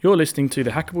You're listening to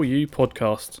the Hackable You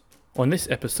podcast. On this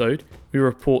episode, we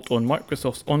report on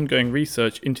Microsoft's ongoing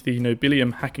research into the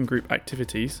Nobilium hacking group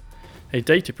activities, a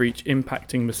data breach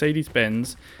impacting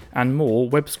Mercedes-Benz, and more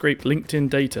web-scraped LinkedIn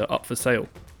data up for sale.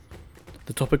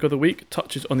 The topic of the week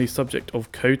touches on the subject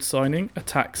of code signing,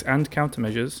 attacks and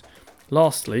countermeasures.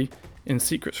 Lastly, in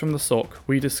Secrets from the SOC,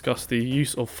 we discuss the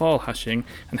use of file hashing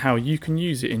and how you can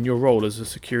use it in your role as a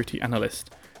security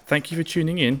analyst. Thank you for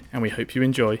tuning in, and we hope you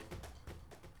enjoy.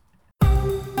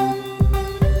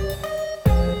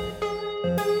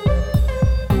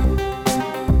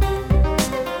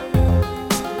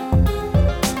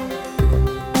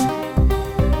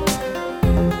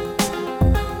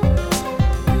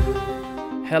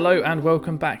 Hello and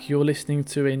welcome back. You're listening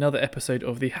to another episode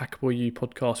of the Hackable You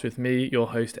podcast with me, your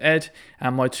host Ed,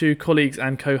 and my two colleagues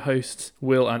and co-hosts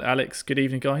Will and Alex. Good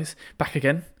evening, guys. Back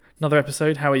again. Another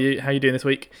episode. How are you? How are you doing this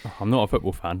week? I'm not a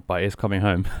football fan, but it's coming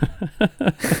home.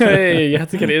 Hey, you had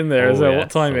to get it in there as well. Yes, what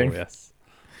timing? Yes.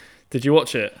 Did you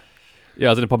watch it? Yeah,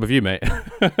 I was in a pub with you, mate.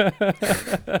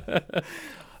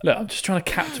 Look, I'm just trying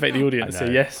to captivate the audience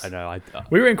here. Yes. I know.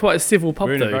 We were in quite a civil pub,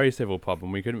 we were in though. a very civil pub,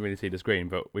 and we couldn't really see the screen,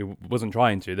 but we wasn't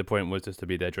trying to. The point was just to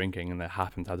be there drinking, and they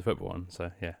happened to have the football on. So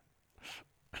yeah.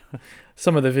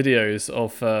 Some of the videos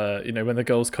of when the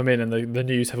goals come in and the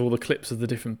news have all the clips of the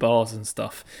different bars and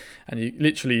stuff, and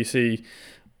you see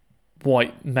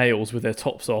white males with their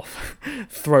tops off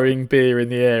throwing beer in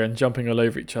the air and jumping all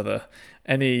over each other.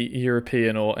 Any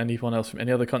European or anyone else from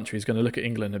any other country is going to look at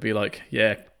England and be like,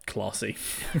 yeah, classy.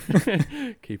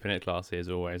 Keeping it classy as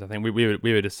always. I think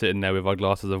we were just sitting there with our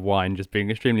glasses of wine, just being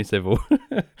extremely civil.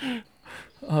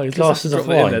 Oh, you Glasses just of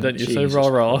drop it in wine. there, don't you? Jesus. So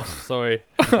rah-rah. Sorry.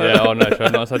 Yeah, oh no, should I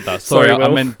not have said that? Sorry, Sorry, I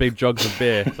Will. meant big jugs of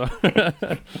beer.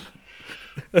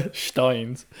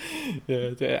 Steins.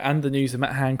 Yeah, and the news of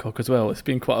Matt Hancock as well. It's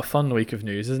been quite a fun week of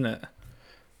news, isn't it?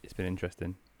 It's been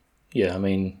interesting. Yeah, I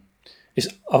mean,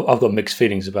 I've got mixed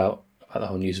feelings about the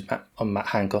whole news on Matt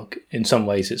Hancock. In some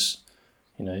ways, it's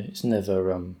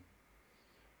never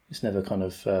kind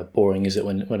of boring, is it?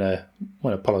 When a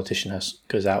politician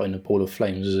goes out in a ball of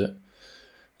flames, is it?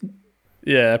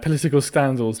 Yeah, political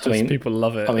scandals. People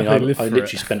love it. I mean, They I live for literally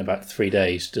it. spent about 3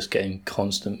 days just getting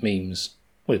constant memes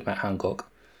with Matt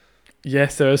Hancock.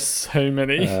 Yes, there are so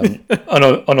many. And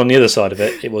on the other side of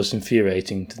it, it was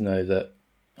infuriating to know that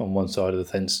on one side of the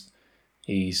fence,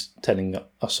 he's telling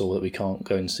us all that we can't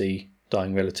go and see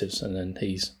dying relatives, and then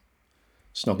he's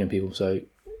snogging people. So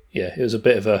yeah, it was a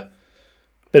bit of a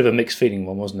mixed feeling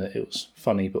one, wasn't it? It was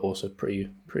funny, but also pretty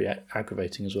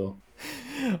aggravating as well.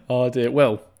 Oh dear.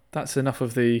 Well, that's enough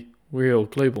of the real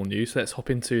global news. Let's hop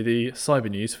into the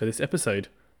cyber news for this episode.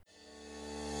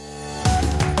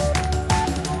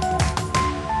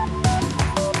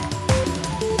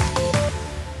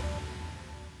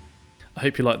 I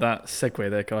hope you like that segue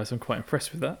there, guys. I'm quite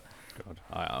impressed with that. God,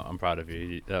 I'm proud of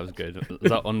you. That was good.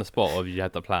 Was that on the spot, or you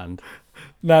had that planned?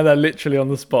 No, they're literally on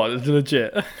the spot. It's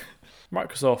legit.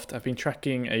 Microsoft have been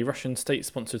tracking a Russian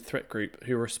state-sponsored threat group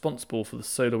who are responsible for the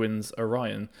SolarWinds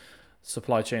Orion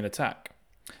supply chain attack.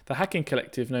 The hacking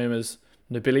collective known as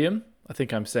Nobilium, I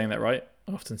think I'm saying that right,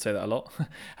 I often say that a lot,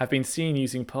 have been seen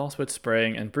using password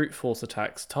spraying and brute force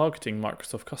attacks targeting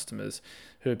Microsoft customers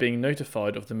who are being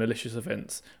notified of the malicious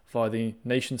events via the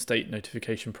nation-state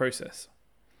notification process.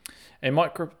 A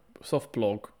Microsoft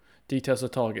blog details the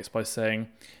targets by saying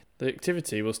the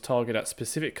activity was targeted at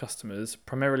specific customers,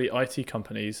 primarily IT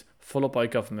companies, followed by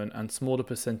government and smaller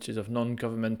percentages of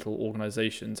non-governmental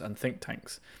organisations and think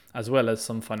tanks, as well as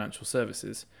some financial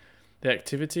services. The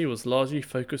activity was largely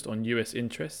focused on US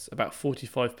interests, about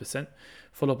 45%,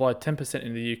 followed by 10%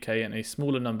 in the UK and a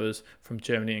smaller numbers from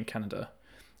Germany and Canada.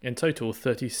 In total,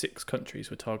 36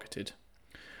 countries were targeted.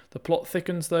 The plot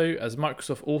thickens though, as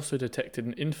Microsoft also detected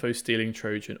an info-stealing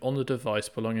Trojan on the device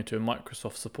belonging to a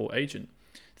Microsoft support agent.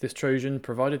 This Trojan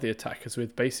provided the attackers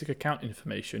with basic account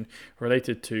information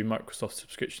related to Microsoft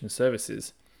subscription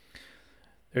services.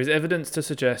 There is evidence to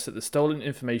suggest that the stolen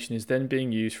information is then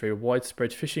being used for a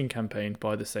widespread phishing campaign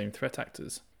by the same threat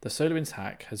actors. The SolarWinds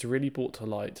hack has really brought to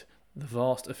light the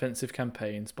vast offensive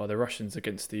campaigns by the Russians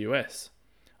against the US.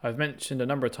 I've mentioned a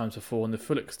number of times before, and the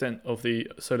full extent of the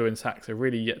SolarWinds hacks are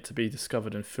really yet to be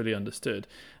discovered and fully understood,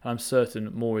 and I'm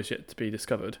certain more is yet to be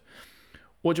discovered.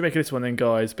 What do you make of this one then,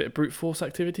 guys? Bit of brute force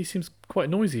activity seems quite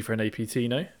noisy for an APT,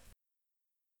 no?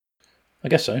 I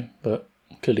guess so, but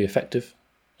clearly effective,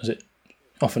 as it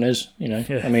often is. Yeah.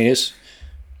 I mean, it's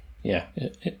I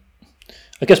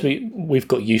guess we've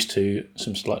got used to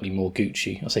some slightly more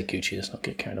Gucci. I say Gucci, let's not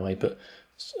get carried away, but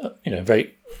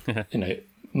very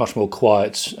much more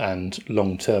quiet and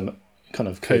long term kind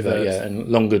of covert, Covert. and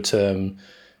longer term,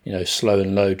 slow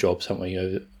and low jobs, haven't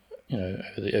we?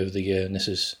 over the year, and this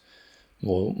is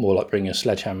more like bringing a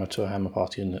sledgehammer to a hammer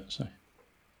party, isn't it? So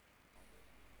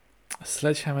A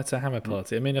sledgehammer to hammer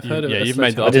party. I mean, I've heard of yeah, a you've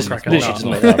made sledgehammer that I to up just crack a literally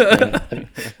nut. just made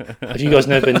that up. Have you guys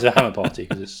never been to a hammer party?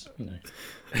 Because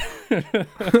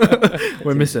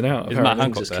We're missing out. Is apparently. Matt things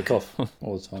Hancock just there? kick off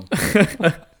all the time.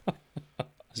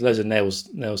 There's loads of nails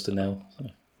to nail.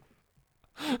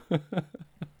 So.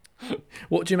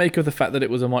 What do you make of the fact that it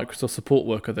was a Microsoft support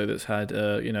worker though that's had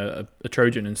a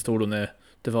Trojan installed on their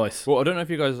device? Well, I don't know if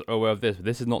you guys are aware of this, but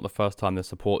this is not the first time the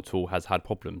support tool has had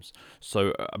problems.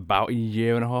 So about a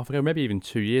year and a half ago, maybe even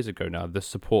 2 years ago now, the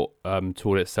support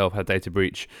tool itself had data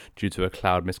breach due to a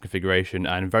cloud misconfiguration,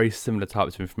 and very similar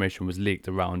types of information was leaked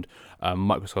around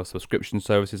Microsoft subscription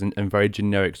services and very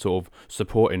generic sort of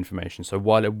support information. So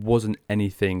while it wasn't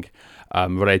anything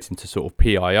relating to sort of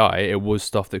PII, it was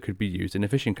stuff that could be used in a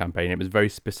phishing campaign. It was very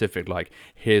specific, like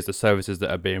here's the services that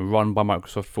are being run by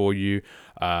Microsoft for you.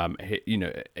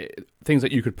 Things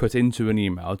that you could put into an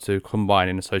email to combine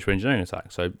in a social engineering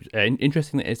attack. So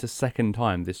interesting that it's the second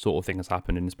time this sort of thing has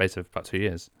happened in the space of about 2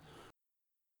 years.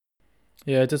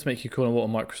 Yeah, it does make you corner what are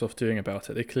Microsoft doing about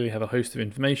it. They clearly have a host of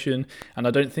information, and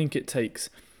I don't think it takes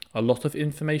a lot of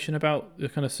information about the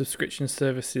kind of subscription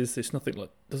services. It's nothing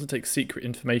like, doesn't take secret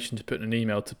information to put in an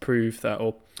email to prove that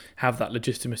or have that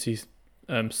legitimacy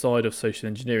side of social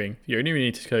engineering. You only really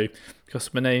need to go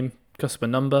customer name, customer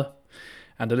number,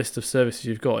 and a list of services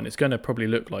you've got, and it's going to probably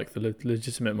look like the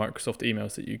legitimate Microsoft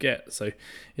emails that you get. So,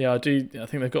 yeah, I think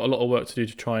they've got a lot of work to do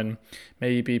to try and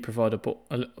maybe provide a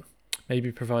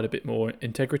bit more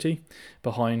integrity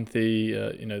behind the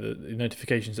the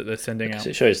notifications that they're sending out.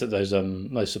 It shows that those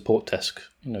support desk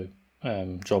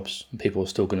jobs and people are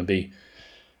still going to be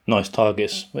nice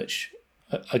targets, which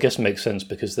I guess makes sense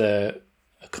because they're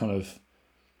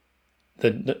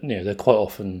they're quite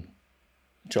often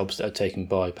jobs that are taken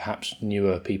by perhaps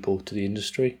newer people to the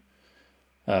industry,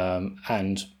 but on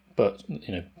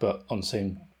the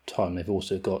same time they've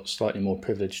also got slightly more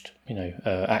privileged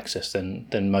access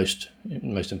than most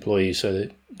employees. So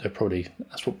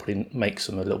that's what probably makes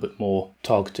them a little bit more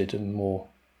targeted and more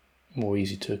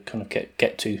easy to kind of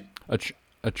get to.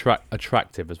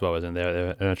 Attractive as well, isn't they?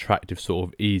 They're an attractive sort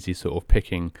of easy sort of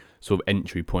picking sort of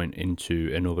entry point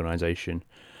into an organisation.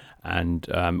 And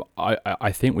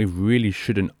I think we really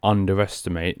shouldn't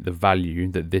underestimate the value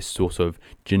that this sort of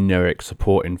generic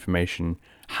support information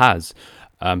has,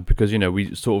 because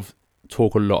we sort of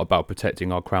talk a lot about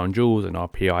protecting our crown jewels and our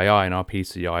PII and our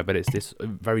PCI, but it's this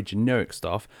very generic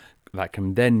stuff that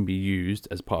can then be used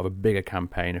as part of a bigger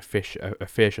campaign, a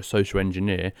phish, a social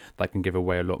engineer that can give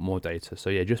away a lot more data. So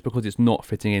yeah, just because it's not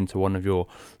fitting into one of your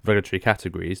regulatory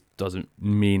categories doesn't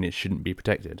mean it shouldn't be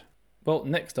protected. Well,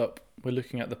 next up, we're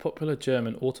looking at the popular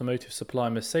German automotive supplier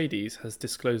Mercedes has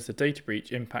disclosed a data breach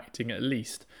impacting at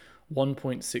least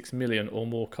 1.6 million or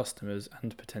more customers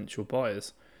and potential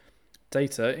buyers.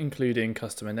 Data, including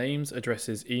customer names,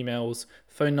 addresses, emails,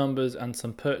 phone numbers, and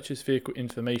some purchased vehicle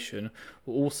information,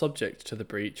 were all subject to the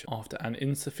breach after an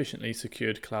insufficiently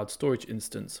secured cloud storage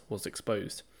instance was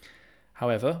exposed.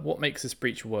 However, what makes this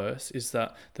breach worse is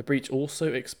that the breach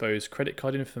also exposed credit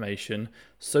card information,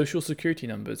 social security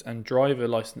numbers, and driver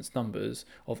license numbers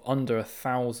of under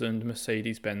 1,000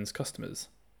 Mercedes-Benz customers.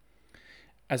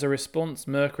 As a response,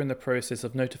 Merck are in the process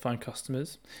of notifying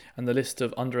customers, and the list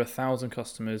of under 1,000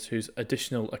 customers whose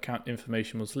additional account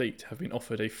information was leaked have been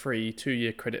offered a free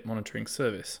 2-year credit monitoring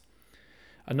service.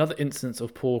 Another instance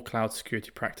of poor cloud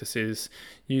security practices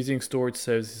using storage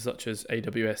services such as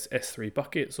AWS S3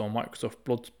 buckets or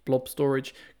Microsoft Blob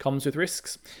Storage comes with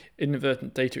risks.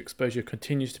 Inadvertent data exposure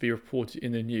continues to be reported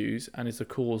in the news and is a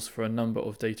cause for a number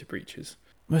of data breaches.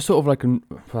 It's sort of like when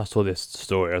I saw this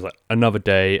story, I was like, another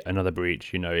day, another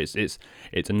breach.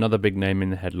 It's another big name in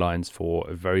the headlines for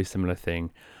a very similar thing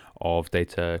of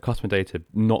customer data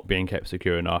not being kept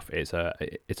secure enough. It's a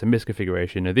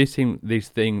misconfiguration. Now,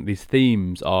 these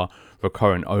themes are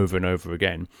recurrent over and over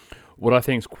again. What I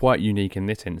think is quite unique in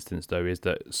this instance, though, is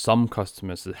that some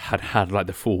customers had like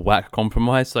the full whack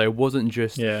compromise. So it wasn't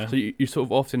just... Yeah. So you sort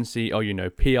of often see,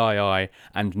 PII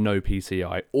and no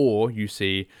PCI, or you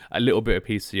see a little bit of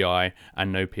PCI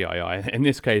and no PII. In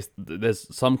this case, there's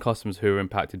some customers who are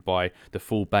impacted by the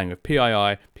full bang of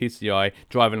PII, PCI,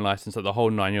 driving license, like the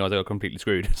whole 9 yards. They got completely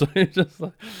screwed. So it's just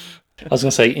like... I was going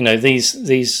to say,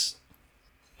 these,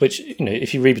 which,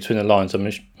 if you read between the lines,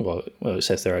 well, it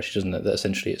says there actually, doesn't it, that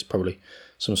essentially it's probably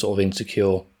some sort of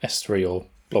insecure S3 or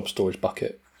blob storage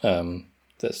bucket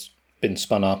that's been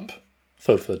spun up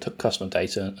for customer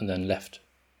data and then left,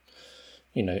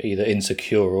 either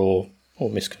insecure or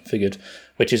misconfigured,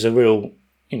 which is a real,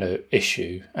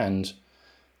 issue. And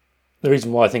The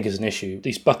reason why I think it's an issue,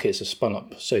 these buckets are spun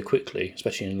up so quickly,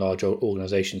 especially in large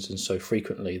organisations, and so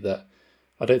frequently, that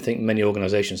I don't think many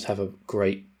organisations have a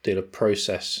great deal of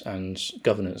process and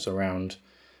governance around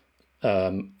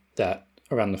that,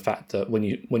 around the fact that when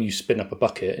you spin up a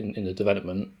bucket in the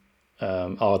development,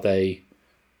 are they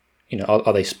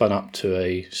spun up to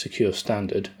a secure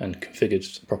standard and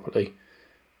configured properly?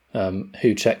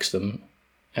 Who checks them,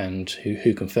 and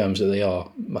who confirms that they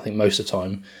are? I think most of the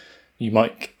time you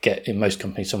might get, in most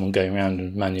companies, someone going around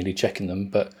and manually checking them,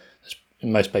 but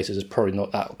in most places there's probably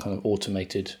not that kind of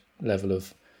automated level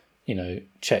of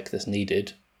check that's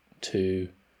needed to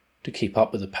keep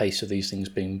up with the pace of these things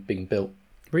being built.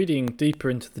 Reading deeper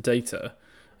into the data,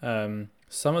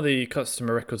 some of the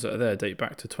customer records that are there date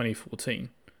back to 2014.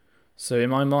 So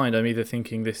in my mind, I'm either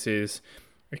thinking this is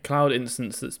a cloud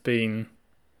instance that's been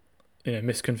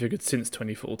misconfigured since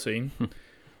 2014.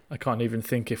 I can't even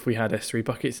think if we had S3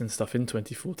 buckets and stuff in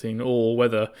 2014, or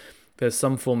whether there's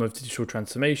some form of digital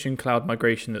transformation, cloud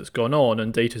migration that's gone on,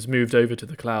 and data's moved over to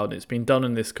the cloud. And it's been done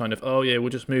in this kind of, we'll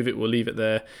just move it, we'll leave it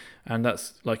there. And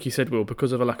that's, like you said, Will,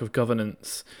 because of a lack of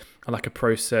governance, a lack of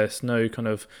process, no kind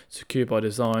of secure by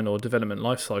design or development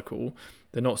lifecycle,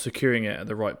 they're not securing it at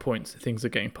the right points. Things are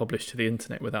getting published to the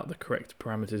internet without the correct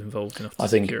parameters involved enough to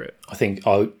secure it. I think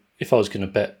if I was going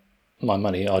to bet my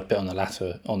money, I'd bet on the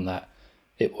latter, on that.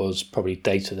 It was probably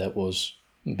data that was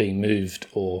being moved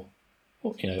or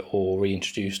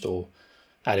reintroduced or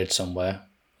added somewhere,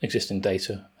 existing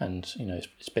data, and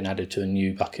it's been added to a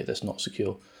new bucket that's not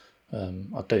secure.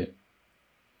 But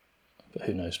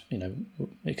who knows?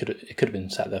 It could have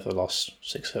been sat there for the last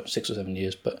 6 or 7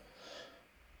 years. But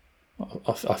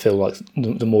I feel like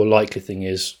the more likely thing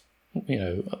is,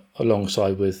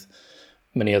 alongside with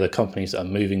many other companies that are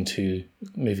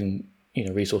moving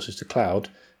resources to cloud,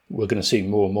 we're going to see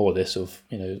more and more of this, of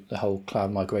the whole cloud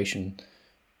migration,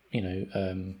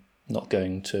 not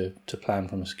going to plan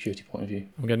from a security point of view.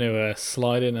 I'm going to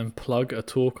slide in and plug a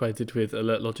talk I did with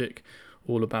Alert Logic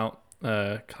all about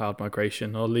cloud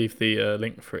migration. I'll leave the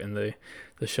link for it in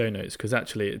the show notes, because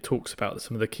actually it talks about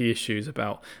some of the key issues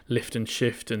about lift and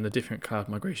shift and the different cloud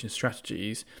migration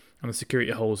strategies and the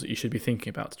security holes that you should be thinking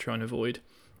about to try and avoid.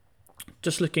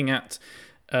 Just looking at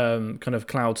kind of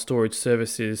cloud storage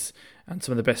services and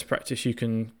some of the best practice you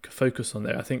can focus on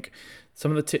there, I think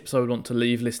some of the tips I would want to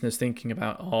leave listeners thinking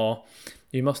about are: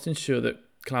 you must ensure that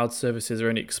cloud services are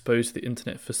only exposed to the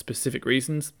internet for specific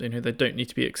reasons. They don't need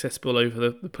to be accessible over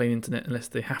the plain internet unless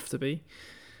they have to be.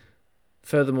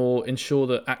 Furthermore, ensure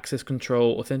that access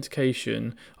control,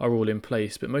 authentication are all in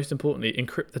place, but most importantly,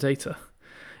 encrypt the data.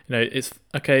 It's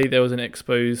okay, there was an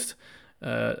exposed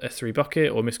S3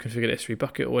 bucket or misconfigured S3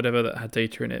 bucket or whatever that had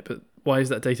data in it, but why is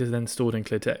that data then stored in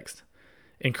clear text?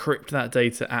 Encrypt that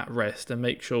data at rest and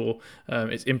make sure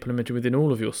it's implemented within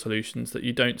all of your solutions, that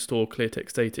you don't store clear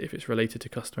text data if it's related to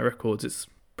customer records. It's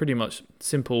pretty much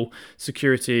simple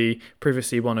security,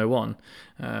 privacy 101.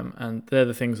 And they're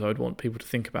the things I would want people to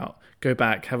think about. Go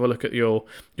back, have a look at your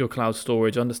cloud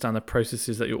storage, understand the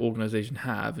processes that your organization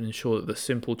have, and ensure that the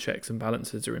simple checks and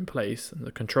balances are in place and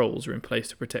the controls are in place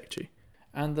to protect you.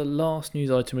 And the last news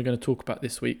item we're going to talk about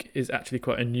this week is actually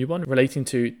quite a new one, relating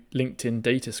to LinkedIn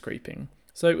data scraping.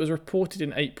 So it was reported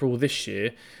in April this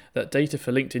year that data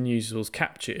for LinkedIn users was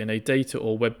captured in a data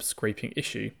or web scraping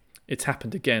issue. It's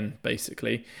happened again,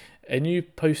 basically. A new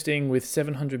posting with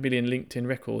 700 million LinkedIn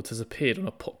records has appeared on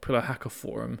a popular hacker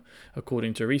forum,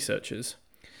 according to researchers.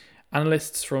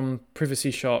 Analysts from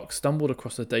Privacy Shark stumbled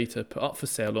across the data put up for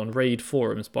sale on raid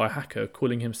forums by a hacker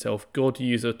calling himself God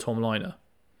User Tom Liner.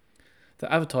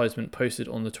 The advertisement, posted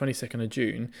on the 22nd of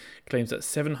June, claims that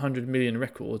 700 million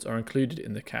records are included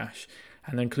in the cache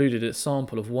and included a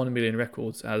sample of 1 million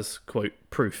records as, quote,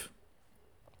 proof.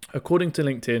 According to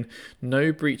LinkedIn,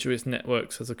 no breach of its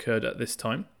networks has occurred at this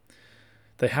time.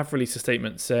 They have released a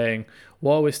statement saying,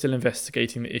 while we're still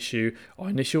investigating the issue, our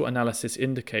initial analysis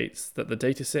indicates that the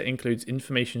dataset includes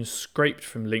information scraped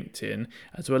from LinkedIn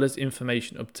as well as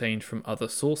information obtained from other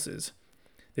sources.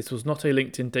 This was not a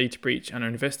LinkedIn data breach, and our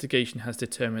investigation has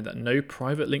determined that no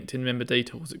private LinkedIn member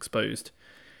data was exposed.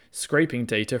 Scraping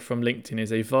data from LinkedIn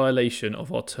is a violation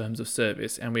of our terms of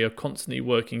service, and we are constantly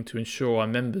working to ensure our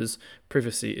members'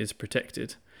 privacy is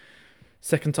protected.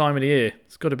 Second time in a year.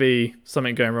 It's got to be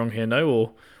something going wrong here, no?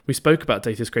 Or we spoke about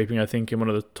data scraping, I think, in one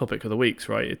of the topic of the weeks,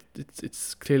 right?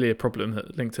 It's clearly a problem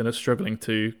that LinkedIn are struggling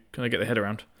to kind of get their head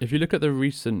around. If you look at the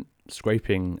recent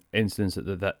scraping instances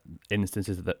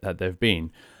that there've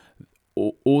been,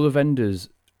 all the vendors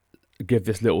give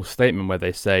this little statement where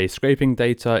they say scraping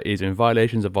data is in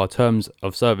violations of our terms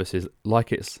of services,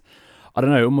 like it's, I don't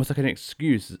know, almost like an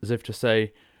excuse, as if to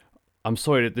say, I'm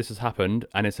sorry that this has happened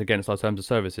and it's against our terms of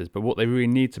services, but what they really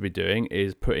need to be doing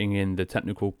is putting in the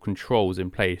technical controls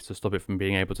in place to stop it from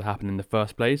being able to happen in the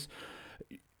first place.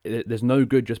 There's no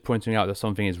good just pointing out that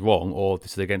something is wrong or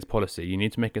this is against policy. You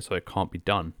need to make it so it can't be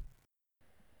done.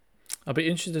 I'd be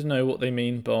interested to know what they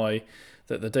mean by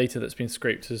that the data that's been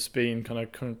scraped has been kind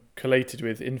of collated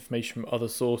with information from other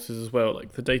sources as well.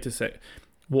 Like the data set,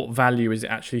 what value is it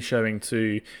actually showing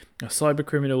to a cyber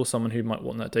criminal, someone who might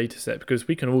want that data set? Because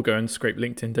we can all go and scrape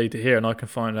LinkedIn data here, and I can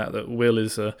find out that Will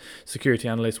is a security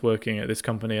analyst working at this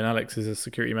company and Alex is a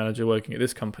security manager working at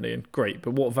this company, and great,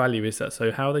 but what value is that?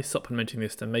 So how are they supplementing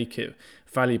this to make it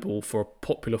valuable for a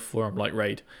popular forum like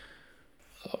Raid?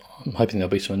 I'm hoping there'll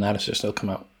be some analysis that'll come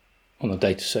out on the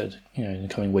data set, in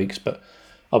the coming weeks, but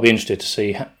I'll be interested to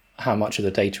see how much of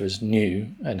the data is new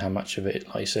and how much of it,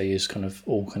 like you say, is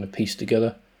all pieced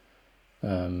together.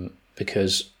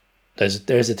 Because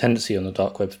there is a tendency on the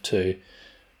dark web to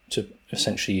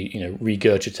essentially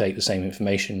regurgitate the same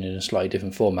information in a slightly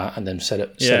different format and then sell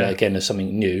it again as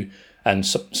something new and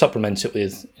supplement it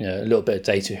with a little bit of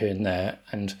data here and there,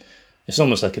 and it's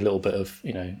almost like a little bit of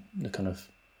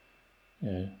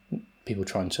people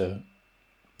trying to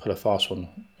pull a fast one,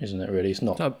 isn't it? Really, it's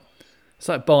not. It's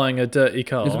like buying a dirty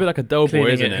car. It's a bit like a Del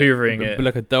Boy, isn't it? Hoovering it. A bit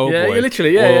like a Del Boy. Yeah,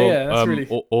 literally, yeah. That's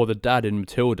really... or the dad in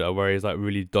Matilda, where he's like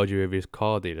really dodgy with his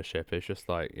car dealership. It's just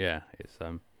like, it's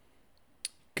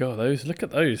God, look at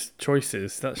those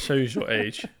choices. That shows your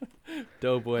age.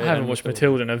 Del Boy. I haven't watched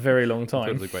Matilda in a very long time.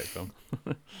 Matilda's a great film.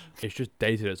 It's just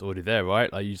data that's already there,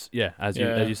 right? Like as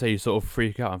you say, you sort of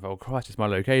freak out and go, "Oh Christ, it's my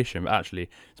location," but actually,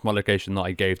 it's my location that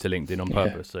I gave to LinkedIn on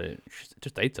purpose. So it's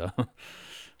just data.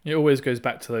 It always goes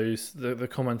back to those the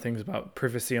common things about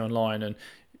privacy online and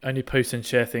only post and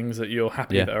share things that you're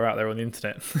happy that are out there on the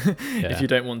internet. If you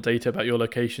don't want data about your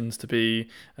locations to be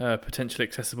potentially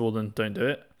accessible, then don't do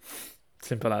it.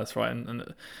 Simple as, right?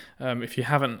 And if you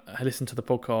haven't listened to the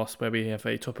podcast where we have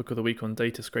a topic of the week on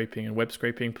data scraping and web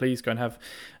scraping, please go and have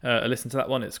a listen to that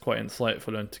one. It's quite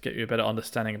insightful and to get you a better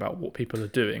understanding about what people are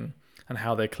doing and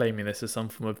how they're claiming this as some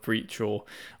form of breach or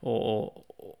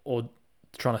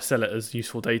trying to sell it as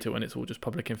useful data when it's all just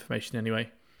public information anyway.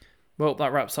 Well,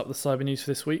 that wraps up the cyber news for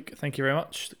this week. Thank you very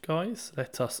much, guys.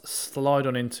 Let us slide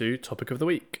on into topic of the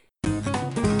week.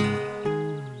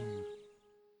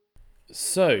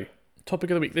 So, topic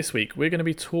of the week this week, we're going to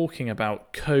be talking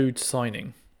about code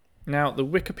signing. Now, the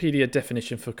Wikipedia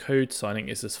definition for code signing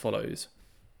is as follows.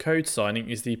 Code signing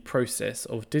is the process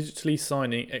of digitally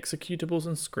signing executables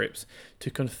and scripts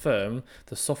to confirm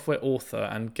the software author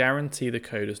and guarantee the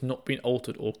code has not been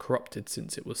altered or corrupted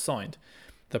since it was signed.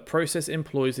 The process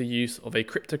employs the use of a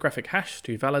cryptographic hash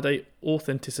to validate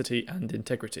authenticity and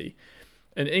integrity.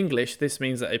 In English, this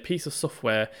means that a piece of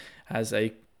software has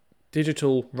a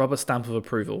digital rubber stamp of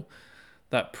approval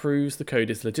that proves the code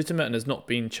is legitimate and has not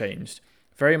been changed.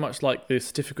 Very much like the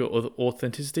certificate of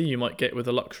authenticity you might get with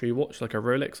a luxury watch like a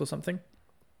Rolex or something.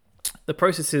 The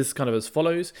process is kind of as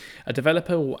follows. A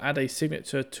developer will add a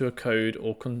signature to a code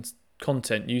or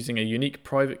content using a unique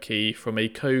private key from a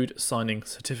code signing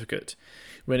certificate.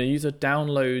 When a user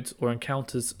downloads or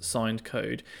encounters signed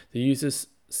code, the user's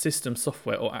system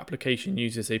software or application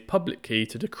uses a public key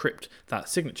to decrypt that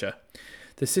signature.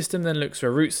 The system then looks for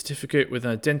a root certificate with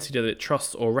an identity that it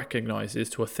trusts or recognizes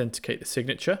to authenticate the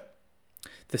signature.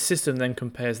 The system then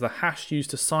compares the hash used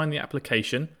to sign the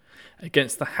application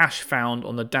against the hash found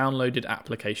on the downloaded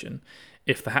application.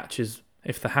 If the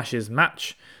hashes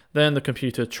match, then the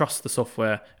computer trusts the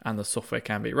software and the software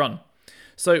can be run.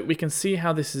 So we can see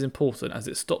how this is important as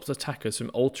it stops attackers from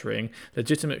altering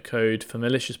legitimate code for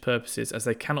malicious purposes as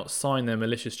they cannot sign their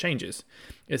malicious changes.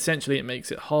 Essentially, it makes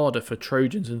it harder for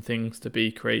Trojans and things to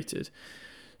be created.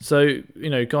 So,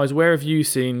 guys, where have you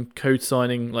seen code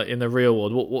signing like in the real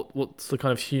world? What's the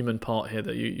kind of human part here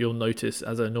that you'll notice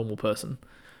as a normal person?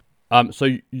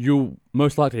 So you'll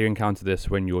most likely encounter this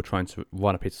when you're trying to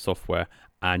run a piece of software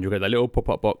and you'll get that little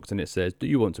pop-up box and it says, do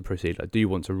you want to proceed? Like, do you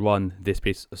want to run this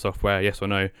piece of software? Yes or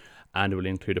no? And it will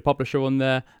include a publisher on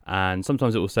there. And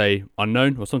sometimes it will say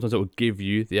unknown, or sometimes it will give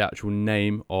you the actual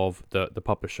name of the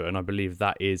publisher. And I believe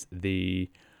that is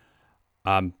the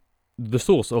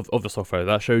source of the software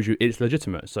that shows you it's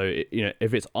legitimate. So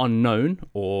if it's unknown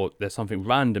or there's something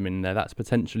random in there, that's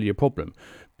potentially a problem.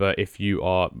 But if you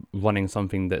are running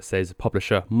something that says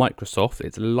publisher Microsoft,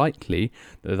 it's likely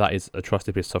that is a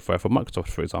trusted piece of software for Microsoft,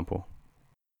 for example.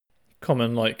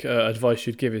 Common advice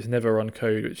you'd give is never run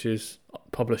code which is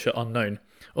publisher unknown.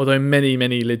 Although many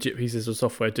legit pieces of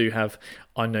software do have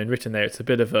unknown written there, it's a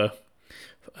bit of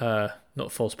a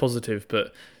not false positive,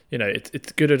 but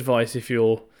it's good advice if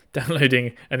you're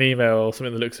downloading an email or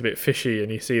something that looks a bit fishy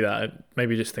and you see that,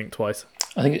 maybe just think twice.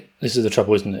 I think this is the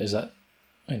trouble, isn't it? Is that,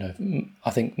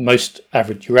 I think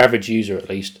your average user at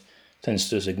least tends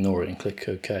to just ignore it and click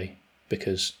OK,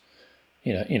 because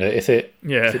if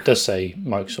it does say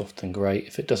Microsoft, then great.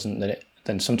 If it doesn't,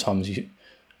 then sometimes you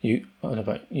I don't know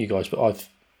about you guys, but I've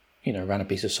ran a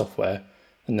piece of software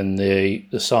and then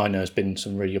the signer has been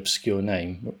some really obscure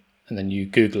name, and then you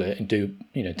Google it and do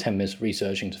 10 minutes of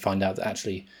researching to find out that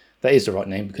actually that is the right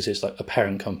name because it's like a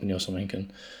parent company or something.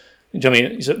 And do you know what I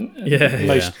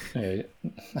mean?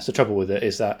 That's the trouble with it,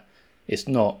 is that it's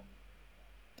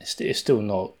still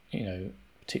not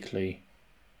particularly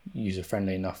user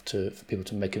friendly enough for people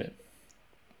to make an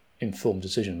informed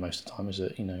decision most of the time, is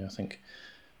it? I think,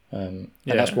 and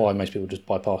that's why most people just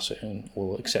bypass it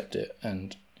or accept it,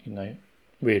 and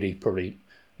really probably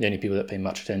the only people that pay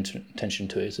much attention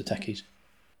to it is the techies.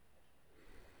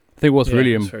 I think what's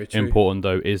really important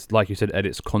though is, like you said, Ed,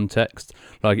 it's context.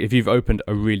 Like if you've opened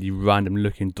a really random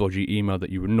looking dodgy email that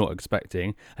you were not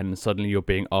expecting, and then suddenly you're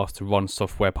being asked to run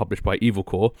software published by Evil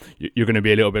Core, you're going to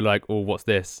be a little bit like, oh, what's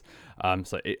this? I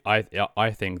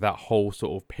think that whole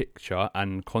sort of picture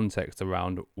and context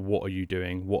around what are you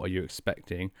doing, what are you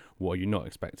expecting, what are you not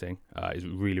expecting, is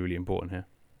really, really important here.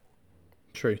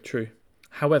 True.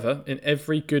 However, in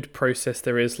every good process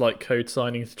there is, like code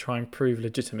signing to try and prove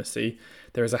legitimacy,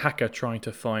 there is a hacker trying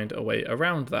to find a way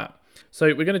around that. So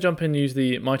we're going to jump in and use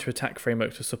the MITRE ATT&CK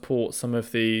framework to support some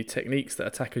of the techniques that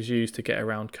attackers use to get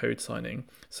around code signing.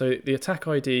 So the attack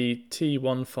ID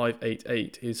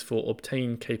T1588 is for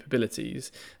obtain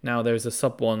capabilities. Now there's a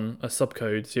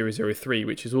subcode 003,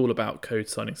 which is all about code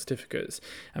signing certificates.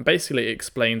 And basically it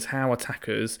explains how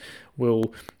attackers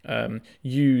will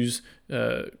use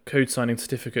code signing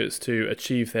certificates to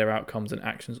achieve their outcomes and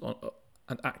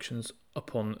actions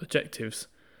upon objectives.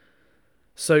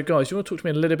 So guys, you want to talk to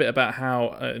me a little bit about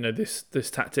how this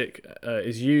tactic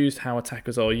is used, how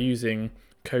attackers are using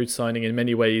code signing in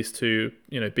many ways to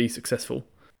be successful?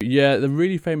 Yeah, the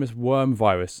really famous worm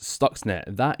virus, Stuxnet,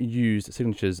 that used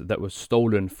signatures that were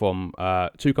stolen from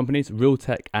two companies,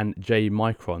 Realtek and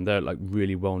J-Micron. They're like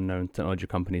really well-known technology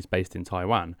companies based in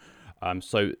Taiwan.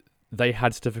 So they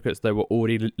had certificates that were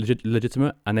already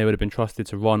legitimate and they would have been trusted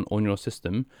to run on your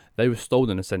system. They were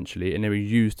stolen essentially, and they were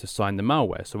used to sign the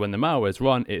malware. So when the malware is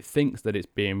run, it thinks that it's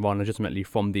being run legitimately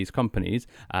from these companies,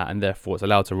 and therefore it's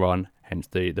allowed to run, hence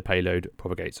the payload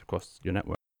propagates across your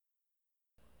network.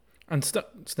 And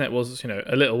Stuxnet was,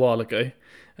 a little while ago.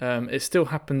 It still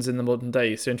happens in the modern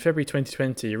day. So in February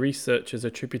 2020, researchers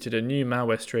attributed a new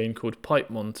malware strain called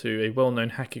Pipemon to a well-known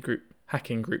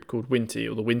hacking group called Winty,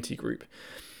 or the Winty group.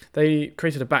 They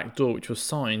created a backdoor which was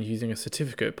signed using a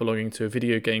certificate belonging to a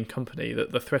video game company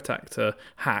that the threat actor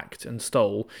hacked and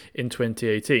stole in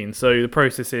 2018. So the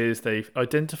process is they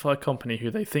identify a company who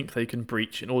they think they can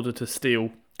breach in order to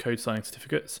steal code signing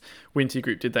certificates. Winty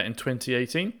Group did that in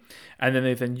 2018, and then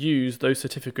they use those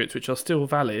certificates, which are still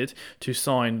valid, to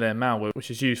sign their malware, which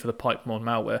is used for the Pipemon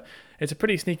malware. It's a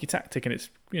pretty sneaky tactic, and it's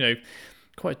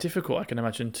quite difficult, I can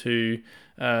imagine, to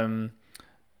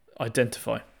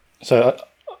identify. So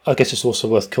I guess it's also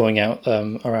worth calling out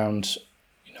around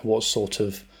what sort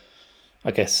of,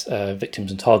 victims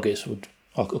and targets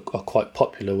are quite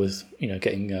popular with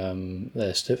getting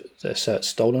their certs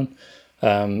stolen,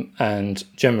 and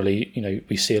generally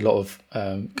we see a lot of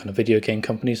kind of video game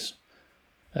companies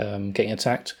getting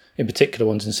attacked, in particular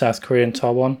ones in South Korea and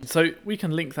Taiwan. So we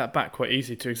can link that back quite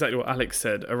easily to exactly what Alex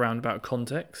said around about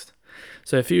context.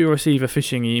 So if you receive a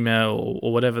phishing email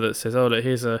or whatever that says, oh look,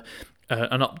 here's an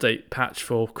update patch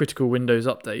for critical Windows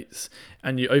updates,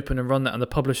 and you open and run that, and the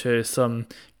publisher is some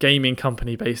gaming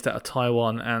company based out of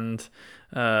Taiwan and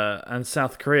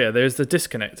South Korea, there's the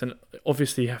disconnect. And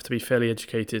obviously you have to be fairly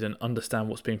educated and understand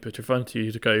what's being put in front of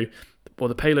you to go, well,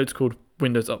 the payload's called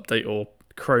Windows Update or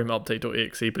Chrome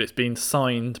Update.exe, but it's been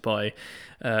signed by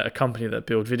a company that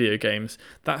build video games.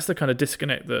 That's the kind of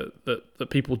disconnect that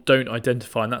people don't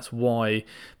identify, and that's why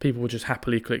people will just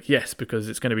happily click yes, because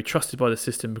it's going to be trusted by the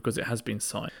system because it has been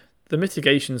signed. The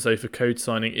mitigations, though, for code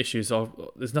signing issues are,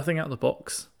 there's nothing out of the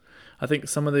box. I think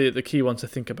some of the key ones to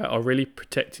think about are really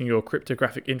protecting your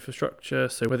cryptographic infrastructure.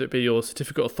 So whether it be your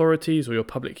certificate authorities or your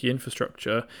public key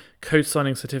infrastructure, code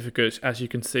signing certificates, as you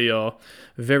can see, are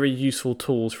very useful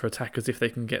tools for attackers if they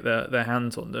can get their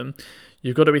hands on them.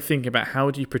 You've got to be thinking about how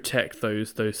do you protect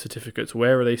those certificates?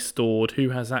 Where are they stored? Who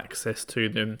has access to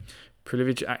them?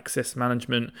 Privileged access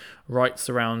management, rights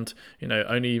around,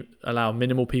 only allow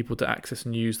minimal people to access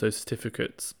and use those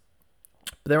certificates.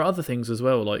 But there are other things as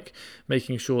well, like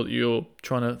making sure that you're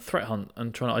trying to threat hunt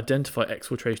and trying to identify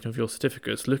exfiltration of your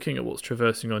certificates, looking at what's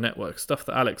traversing your network, stuff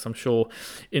that Alex, I'm sure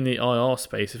in the IR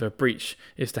space, if a breach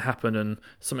is to happen and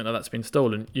something like that's been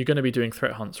stolen, you're going to be doing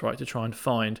threat hunts, right, to try and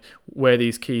find where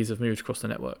these keys have moved across the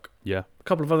network. Yeah. A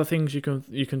couple of other things you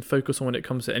can focus on when it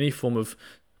comes to any form of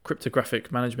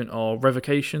cryptographic management are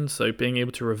revocation, so being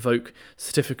able to revoke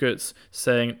certificates,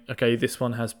 saying, okay, this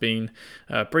one has been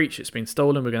breached, it's been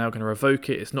stolen, we're now going to revoke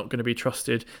it, it's not going to be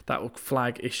trusted. That will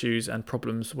flag issues and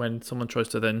problems when someone tries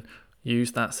to then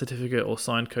use that certificate or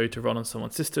signed code to run on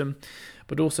someone's system,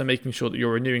 but also making sure that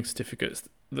you're renewing certificates.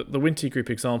 The Winty Group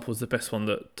example is the best one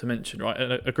to mention,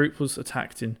 right? A group was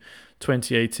attacked in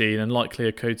 2018 and likely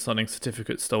a code signing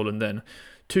certificate stolen then.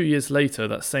 2 years later,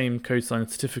 that same code signing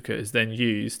certificate is then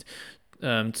used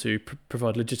to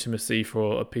provide legitimacy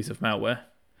for a piece of malware.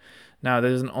 Now,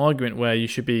 there's an argument where you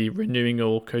should be renewing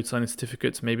your code signing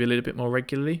certificates maybe a little bit more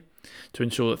regularly to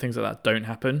ensure that things like that don't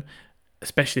happen,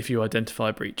 especially if you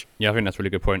identify a breach. Yeah, I think that's a really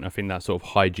good point. I think that sort of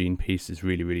hygiene piece is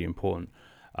really, really important.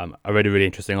 I read a really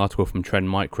interesting article from Trend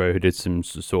Micro who did some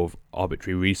sort of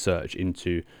arbitrary research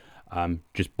into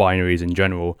just binaries in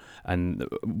general, and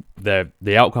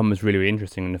the outcome was really, really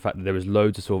interesting in the fact that there was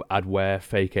loads of sort of adware,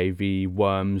 fake AV,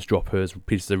 worms, droppers,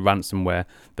 pieces of ransomware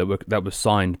that were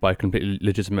signed by completely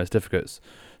legitimate certificates.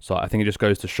 So I think it just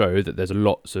goes to show that there's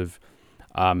lots of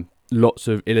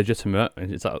illegitimate,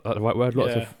 is that the right word?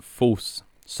 Lots of false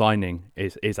signing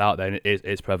is out there, and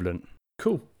it's prevalent.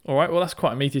 Cool. All right. Well, that's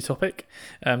quite a meaty topic.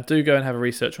 Do go and have a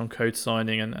research on code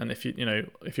signing, and if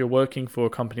if you're working for a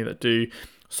company that do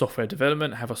software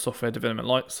development, have a software development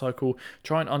life cycle,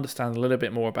 try and understand a little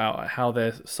bit more about how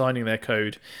they're signing their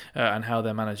code and how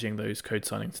they're managing those code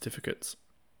signing certificates.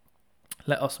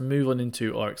 Let us move on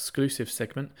into our exclusive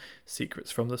segment,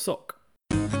 Secrets from the SOC.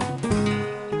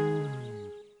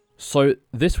 So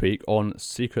this week on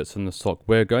Secrets from the SOC,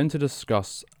 we're going to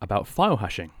discuss about file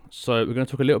hashing. So we're going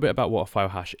to talk a little bit about what a file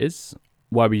hash is,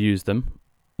 why we use them,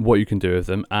 what you can do with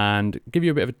them, and give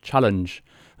you a bit of a challenge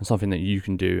and something that you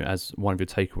can do as one of your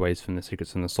takeaways from the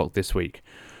Secrets from the SOC this week.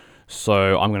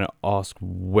 So I'm going to ask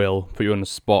Will, put you on the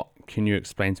spot. Can you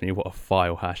explain to me what a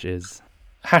file hash is?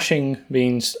 Hashing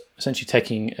means essentially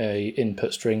taking a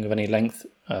input string of any length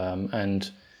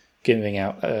and giving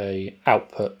out a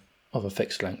output of a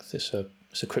fixed length. It's a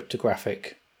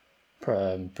cryptographic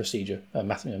procedure.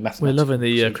 Mathematical. We're loving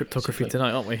the procedure, cryptography basically.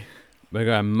 tonight, aren't we? We're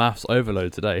going maths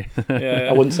overload today. Yeah.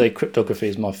 I wouldn't say cryptography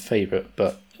is my favourite,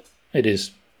 but it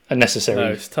is a necessary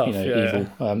No, it's tough,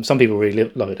 evil. Some people really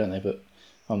love it, don't they? But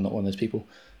I'm not one of those people.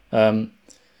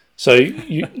 So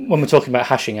when we're talking about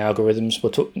hashing algorithms,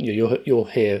 you'll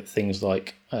hear things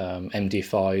like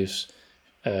MD5s,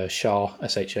 SHA,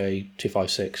 SHA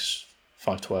 256,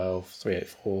 512,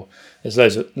 384.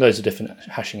 There's loads of different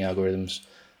hashing algorithms.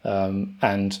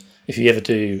 And if you ever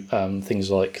do things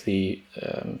like the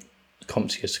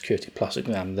CompTIA Security Plus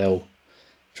exam, they'll,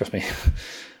 trust me,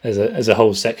 there's a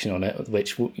whole section on it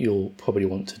which you'll probably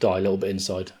want to die a little bit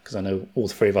inside, because I know all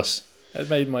three of us. It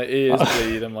made my ears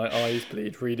bleed and my eyes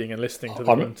bleed reading and listening to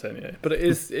the content. Yeah, but it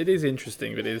is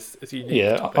interesting. But it's a unique.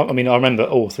 Yeah, topic. I mean, I remember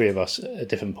all three of us at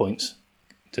different points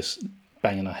just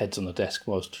banging our heads on the desk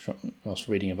whilst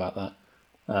reading about that.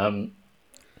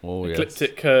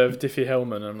 Ecliptic curve,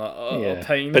 Diffie-Hellman. I'm like,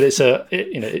 pain. But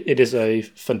it is a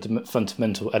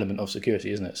fundamental element of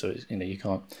security, isn't it? So you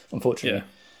can't, unfortunately,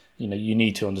 you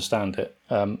need to understand it.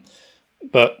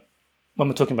 But when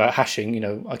we're talking about hashing,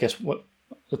 I guess what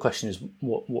the question is,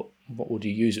 what would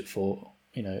you use it for?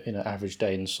 In an average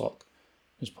day in SOC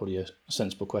is probably a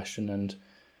sensible question. And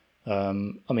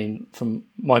I mean, from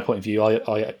my point of view,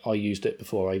 I used it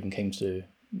before I even came to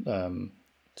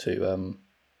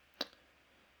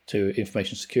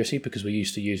information security, because we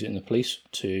used to use it in the police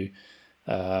to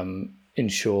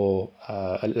ensure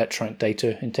electronic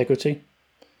data integrity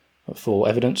for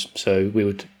evidence. So we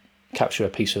would capture a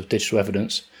piece of digital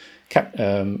evidence,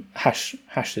 hash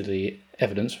the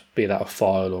evidence, be that a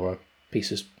file or a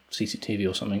piece of CCTV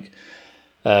or something,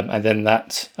 and then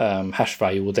that hash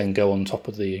value will then go on top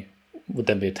of would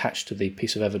then be attached to the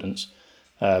piece of evidence,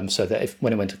 so that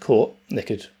when it went to court, they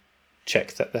could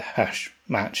check that the hash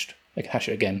matched. They could hash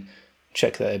it again,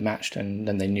 check that it matched, and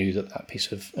then they knew that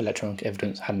piece of electronic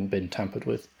evidence hadn't been tampered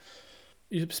with.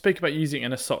 You speak about using it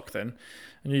in a SOC then,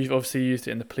 and you've obviously used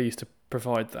it in the police to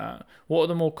provide that. What are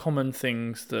the more common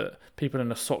things that people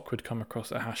in a SOC would come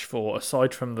across a hash for,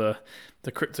 aside from the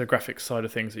cryptographic side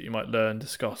of things that you might learn,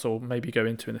 discuss, or maybe go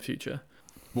into in the future?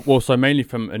 Well, so mainly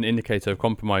from an indicator of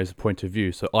compromise point of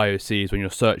view. So IOCs, when you're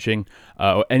searching,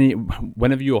 or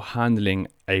whenever you're handling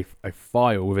a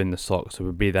file within the SOC, so it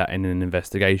would be that in an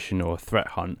investigation or a threat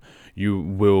hunt, you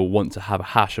will want to have a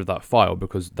hash of that file,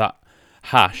 because that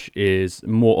hash is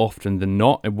more often than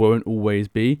not, it won't always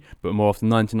be, but more often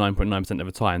 99.9% of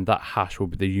the time, that hash will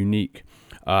be the unique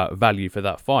value for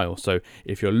that file. So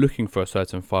if you're looking for a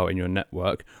certain file in your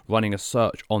network, running a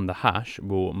search on the hash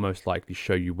will most likely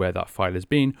show you where that file has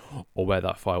been or where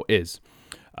that file is.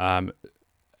 An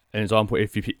example,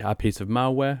 if you have a piece of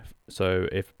malware, so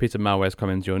if a piece of malware has come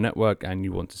into your network and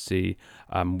you want to see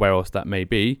where else that may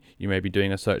be, you may be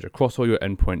doing a search across all your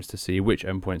endpoints to see which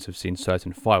endpoints have seen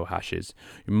certain file hashes.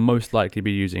 You'll most likely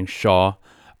be using SHA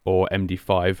or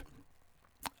MD5,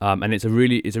 and it's a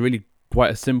really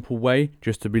quite a simple way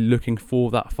just to be looking for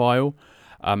that file.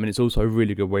 And it's also a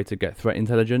really good way to get threat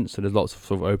intelligence. So there's lots of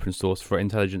sort of open source threat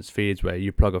intelligence feeds where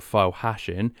you plug a file hash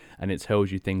in and it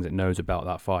tells you things it knows about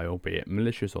that file, be it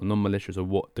malicious or non-malicious, or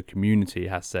what the community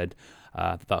has said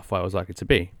that file is likely to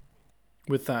be.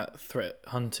 With that threat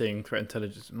hunting, threat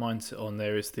intelligence mindset on,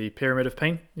 there is the Pyramid of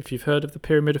Pain. If you've heard of the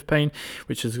Pyramid of Pain,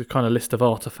 which is a kind of list of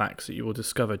artifacts that you will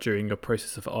discover during your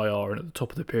process of IR, and at the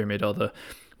top of the pyramid are the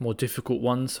more difficult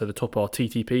ones. So the top are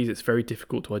TTPs. It's very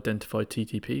difficult to identify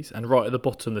TTPs. And right at the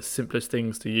bottom, the simplest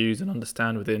things to use and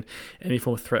understand within any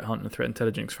form of threat hunt and threat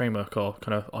intelligence framework are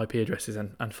kind of IP addresses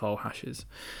and file hashes.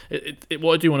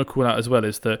 What I do want to call out as well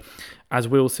is that, as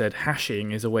Will said,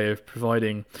 hashing is a way of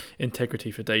providing integrity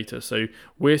for data. So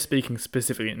we're speaking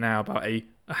specifically now about a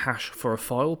hash for a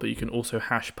file, but you can also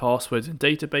hash passwords in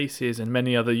databases and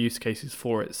many other use cases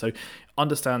for it. So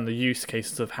understand the use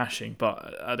cases of hashing,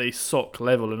 but at a SOC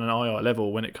level and an IR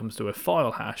level, when it comes to a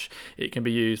file hash, it can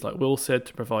be used, like Will said,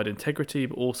 to provide integrity,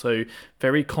 but also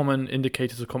very common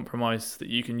indicators of compromise that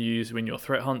you can use in your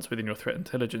threat hunts, within your threat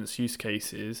intelligence use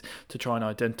cases, to try and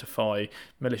identify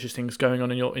malicious things going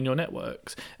on in your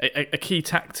networks. A key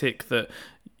tactic that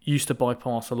used to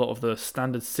bypass a lot of the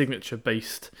standard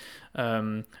signature-based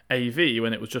AV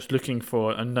when it was just looking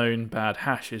for a known bad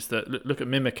hash is that, look at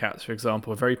Mimikatz, for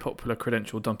example, a very popular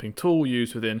credential dumping tool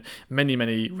used within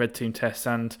many red team tests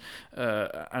and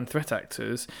threat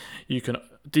actors. You can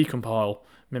decompile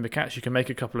Mimikatz, you can make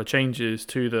a couple of changes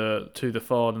to the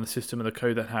file and the system and the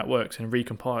code, and how it works, and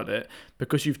recompile it.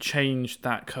 Because you've changed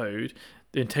that code,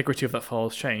 the integrity of that file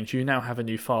has changed. You now have a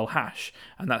new file hash,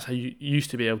 and that's how you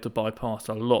used to be able to bypass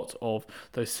a lot of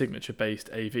those signature-based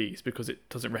AVs, because it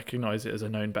doesn't recognize it as a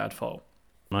known bad file.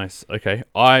 Nice. Okay.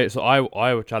 I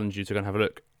would challenge you to go and have a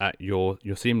look at your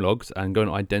SIEM logs and go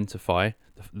and identify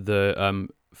the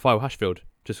file hash field.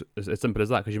 Just as simple as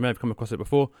that, because you may have come across it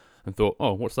before and thought,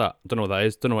 oh, what's that? Don't know what that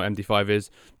is. Don't know what MD5 is.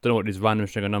 Don't know what these random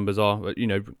string of numbers are. But, go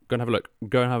and have a look.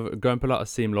 Go and pull out a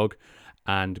SIEM log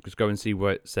and just go and see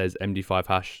where it says MD5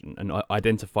 hash and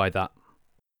identify that.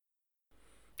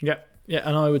 Yeah,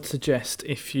 and I would suggest,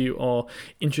 if you are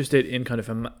interested in kind of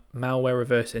a malware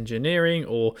reverse engineering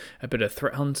or a bit of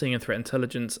threat hunting and threat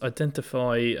intelligence,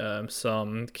 identify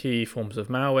some key forms of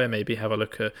malware. Maybe have a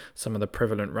look at some of the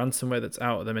prevalent ransomware that's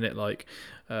out at the minute, like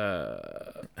Ryuk,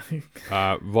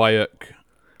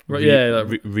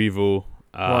 Revil.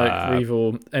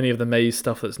 Revil, any of the Maze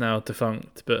stuff that's now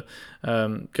defunct. But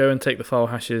go and take the file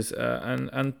hashes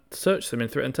and search them in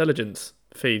threat intelligence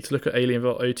feeds. Look at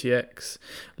AlienVault OTX,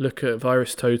 look at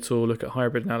VirusTotal, look at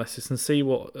hybrid analysis, and see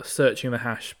what searching the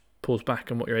hash pulls back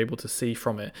and what you're able to see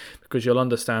from it, because you'll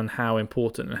understand how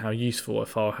important and how useful a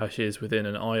file hash is within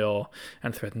an IR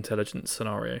and threat intelligence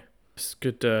scenario. It's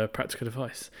good practical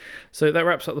advice. So that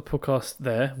wraps up the podcast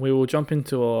there. We will jump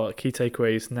into our key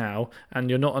takeaways now, and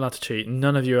you're not allowed to cheat.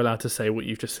 None of you are allowed to say what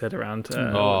you've just said around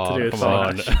what to do with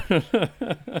file hash.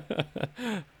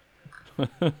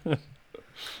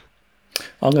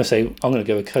 I'm going to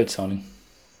go with code signing.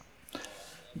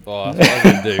 Oh, that's what I was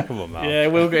going to do. Come on, man. Yeah,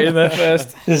 we'll get in there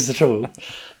first. This is the trouble.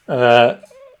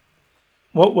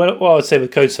 What I would say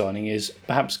with code signing is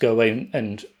perhaps go away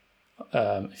and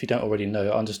if you don't already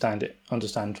know, understand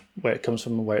where it comes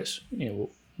from and where it's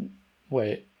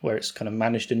where it's kind of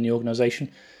managed in the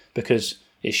organisation, because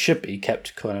it should be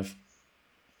kept kind of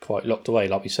quite locked away,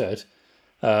 like we said.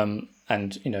 And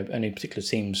any particular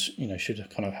teams should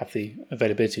kind of have the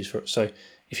availabilities for it. So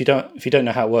if you don't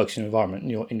know how it works in your environment,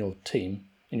 in your team,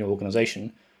 in your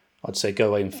organisation, I'd say go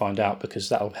away and find out, because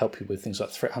that'll help you with things like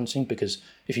threat hunting. Because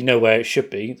if you know where it should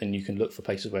be, then you can look for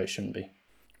places where it shouldn't be.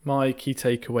 My key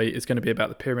takeaway is going to be about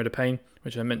the Pyramid of Pain,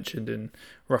 which I mentioned in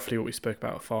roughly what we spoke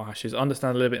about with file hashes.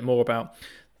 Understand a little bit more about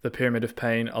the Pyramid of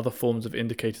Pain, other forms of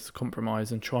indicators of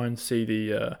compromise, and try and see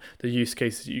the use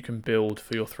cases that you can build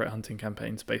for your threat hunting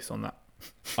campaigns based on that.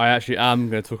 I actually am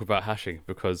going to talk about hashing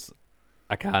because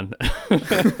I can.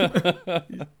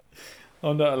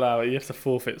 I'll not allow it. You have to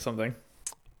forfeit something.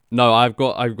 No, I've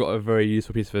got a very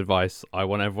useful piece of advice. I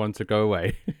want everyone to go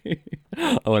away.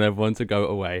 I want everyone to go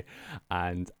away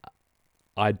and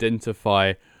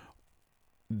identify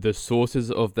the sources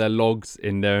of their logs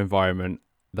in their environment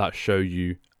that show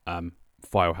you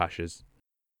file hashes.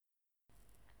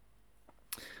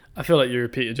 I feel like you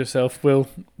repeated yourself. Will,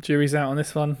 jury's out on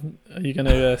this one. Are you going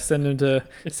to send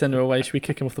them away? Should we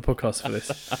kick him off the podcast for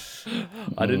this?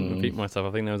 I didn't repeat myself.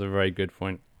 I think that was a very good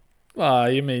point.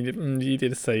 Well, you mean you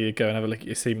did say you go and have a look at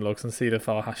your seam logs and see the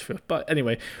file hash for. But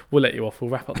anyway, we'll let you off. We'll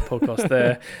wrap up the podcast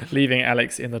there, leaving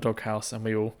Alex in the doghouse, and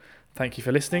we will thank you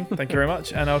for listening. Thank you very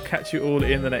much, and I'll catch you all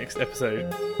in the next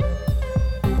episode.